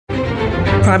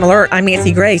Crime Alert, I'm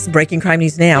Nancy Grace. Breaking crime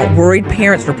news now. Worried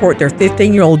parents report their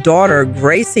 15-year-old daughter,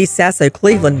 Gracie Sasso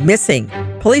Cleveland, missing.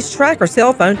 Police track her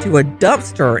cell phone to a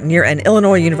dumpster near an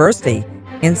Illinois university.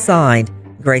 Inside,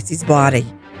 Gracie's body.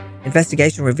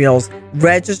 Investigation reveals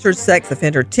registered sex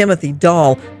offender Timothy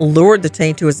Dahl lured the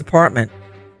teen to his apartment.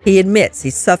 He admits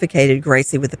he suffocated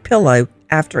Gracie with a pillow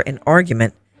after an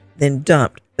argument, then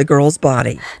dumped the girl's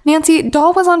body. Nancy,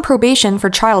 Dahl was on probation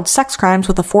for child sex crimes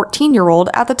with a 14-year-old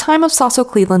at the time of Sasso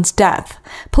Cleveland's death.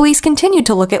 Police continued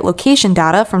to look at location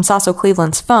data from Sasso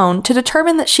Cleveland's phone to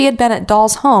determine that she had been at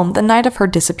Dahl's home the night of her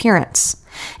disappearance.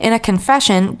 In a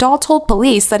confession, Dahl told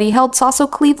police that he held Sasso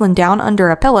Cleveland down under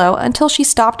a pillow until she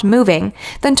stopped moving,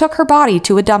 then took her body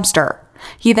to a dumpster.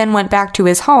 He then went back to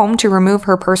his home to remove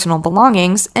her personal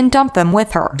belongings and dump them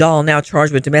with her. Dahl now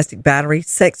charged with domestic battery,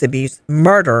 sex abuse,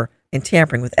 murder, and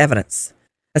tampering with evidence.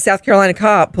 A South Carolina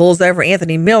cop pulls over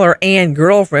Anthony Miller and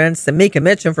girlfriend Samika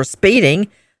Mitchum for speeding.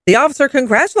 The officer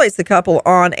congratulates the couple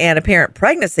on an apparent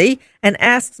pregnancy and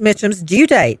asks Mitchum's due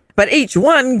date, but each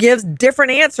one gives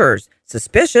different answers.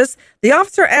 Suspicious, the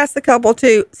officer asks the couple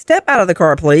to step out of the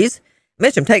car, please.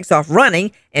 Mitchum takes off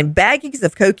running, and baggies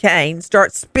of cocaine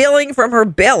start spilling from her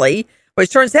belly,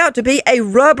 which turns out to be a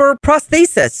rubber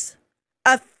prosthesis.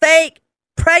 A fake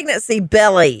pregnancy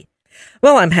belly.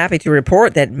 Well, I'm happy to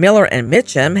report that Miller and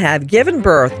Mitchum have given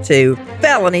birth to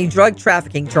felony drug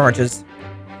trafficking charges.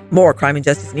 More crime and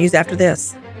justice news after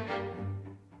this.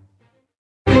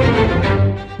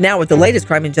 Now with the latest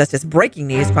crime and justice breaking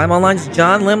news, Crime Online's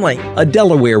John Limley. A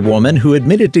Delaware woman who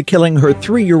admitted to killing her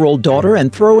 3-year-old daughter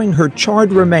and throwing her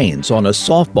charred remains on a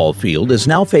softball field is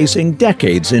now facing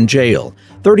decades in jail.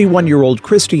 31-year-old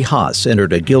Christy Haas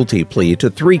entered a guilty plea to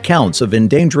 3 counts of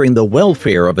endangering the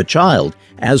welfare of a child,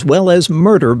 as well as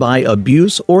murder by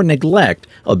abuse or neglect,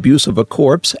 abuse of a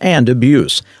corpse, and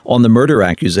abuse. On the murder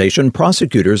accusation,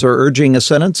 prosecutors are urging a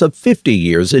sentence of 50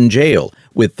 years in jail,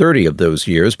 with 30 of those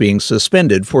years being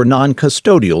suspended for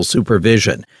non-custodial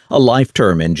supervision. A life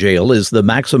term in jail is the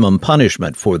maximum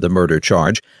punishment for the murder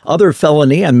charge. Other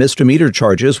felony and misdemeanor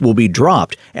charges will be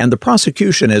dropped, and the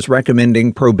prosecution is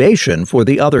recommending probation for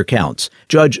the other counts.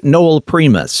 Judge Noel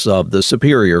Primus of the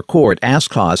Superior Court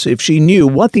asked Haas if she knew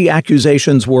what the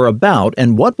accusations were about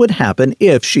and what would happen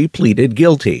if she pleaded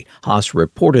guilty. Haas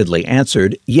reportedly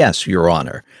answered, "Yes, Your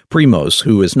Honor." Primos,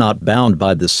 who is not bound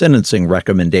by the sentencing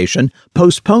recommendation,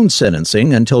 postponed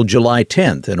sentencing until July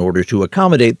 10th in order to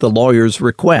accommodate the lawyer's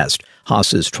request.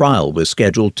 Haas's trial was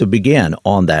scheduled to begin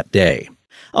on that day.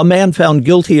 A man found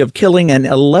guilty of killing an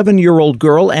 11-year-old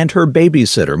girl and her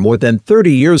babysitter more than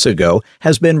 30 years ago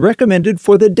has been recommended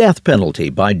for the death penalty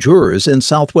by jurors in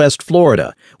Southwest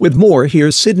Florida. With more,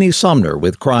 here's Sydney Sumner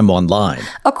with Crime Online.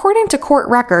 According to court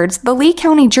records, the Lee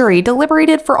County jury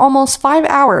deliberated for almost 5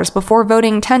 hours before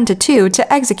voting 10-2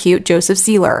 to execute Joseph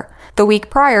Zeeler. The week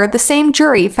prior, the same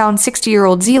jury found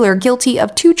 60-year-old Zeeler guilty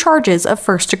of 2 charges of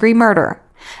first-degree murder.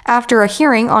 After a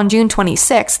hearing on June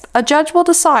 26th, a judge will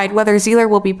decide whether Zeeler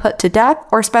will be put to death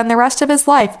or spend the rest of his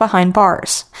life behind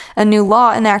bars. A new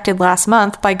law enacted last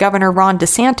month by Governor Ron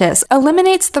DeSantis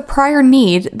eliminates the prior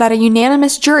need that a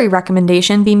unanimous jury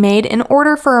recommendation be made in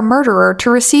order for a murderer to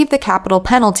receive the capital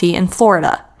penalty in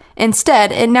Florida.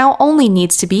 Instead, it now only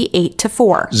needs to be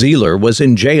 8-4. Zeeler was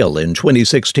in jail in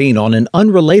 2016 on an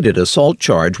unrelated assault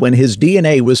charge when his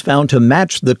DNA was found to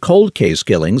match the cold case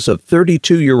killings of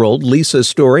 32-year-old Lisa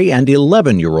Story and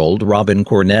 11-year-old Robin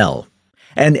Cornell.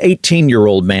 An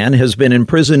 18-year-old man has been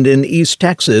imprisoned in East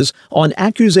Texas on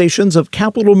accusations of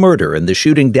capital murder in the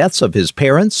shooting deaths of his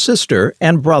parents, sister,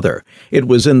 and brother. It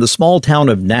was in the small town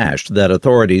of Nash that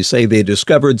authorities say they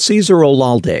discovered Cesar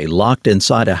Olalde locked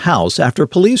inside a house after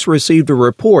police received a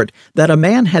report that a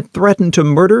man had threatened to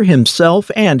murder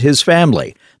himself and his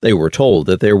family. They were told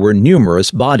that there were numerous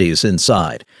bodies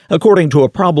inside. According to a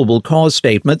probable cause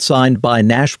statement signed by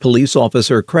Nash police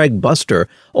officer Craig Buster,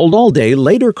 Olalde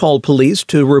later called police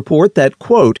to report that,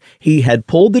 quote, he had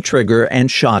pulled the trigger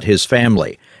and shot his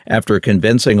family. After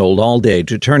convincing Olalde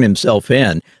to turn himself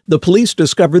in, the police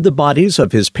discovered the bodies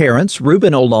of his parents,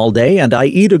 Ruben Olalde and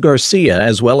Aida Garcia,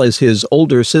 as well as his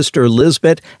older sister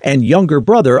Lisbeth and younger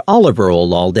brother Oliver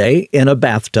Olalde in a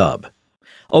bathtub.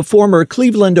 A former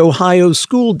Cleveland, Ohio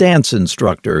school dance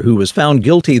instructor who was found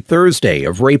guilty Thursday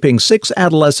of raping 6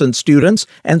 adolescent students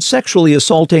and sexually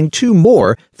assaulting 2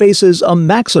 more faces a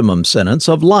maximum sentence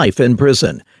of life in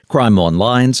prison. Crime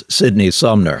Online's Sydney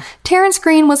Sumner. Terrence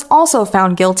Green was also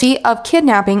found guilty of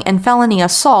kidnapping and felony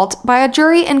assault by a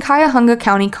jury in Cuyahoga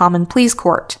County Common Pleas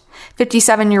Court.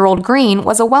 57-year-old Green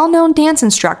was a well-known dance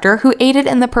instructor who aided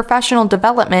in the professional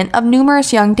development of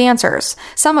numerous young dancers,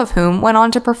 some of whom went on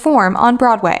to perform on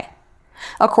Broadway.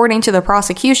 According to the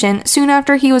prosecution, soon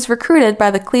after he was recruited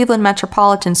by the Cleveland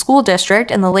Metropolitan School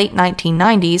District in the late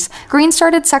 1990s, Green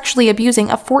started sexually abusing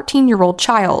a 14-year-old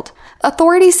child.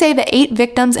 Authorities say the 8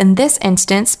 victims in this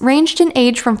instance ranged in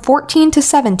age from 14 to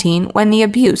 17 when the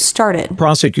abuse started.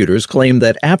 Prosecutors claim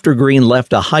that after Green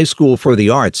left a high school for the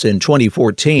arts in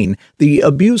 2014, the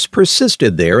abuse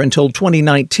persisted there until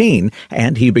 2019,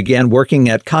 and he began working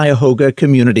at Cuyahoga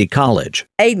Community College.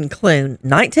 Aiden Clune,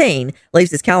 19, leaves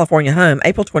his California home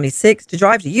April 26 to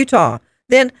drive to Utah,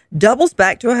 then doubles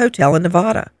back to a hotel in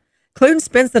Nevada. Clune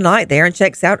spends the night there and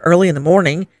checks out early in the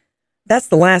morning. That's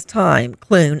the last time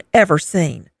Clune ever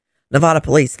seen. Nevada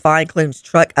police find Clune's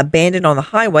truck abandoned on the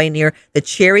highway near the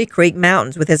Cherry Creek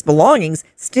Mountains with his belongings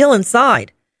still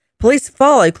inside. Police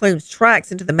follow Clune's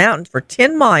tracks into the mountains for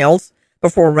 10 miles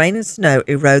before rain and snow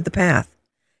erode the path.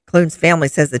 Clune's family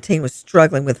says the teen was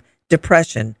struggling with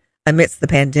depression amidst the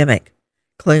pandemic.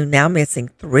 Clune now missing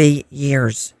 3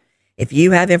 years. If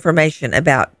you have information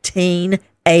about teen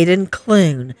Aiden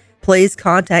Clune, please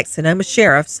contact Sonoma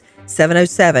Sheriff's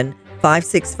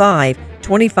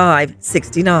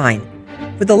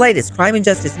 707-565-2569. For the latest crime and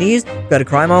justice news, go to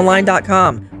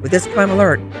crimeonline.com. With this crime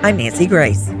alert, I'm Nancy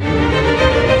Grace.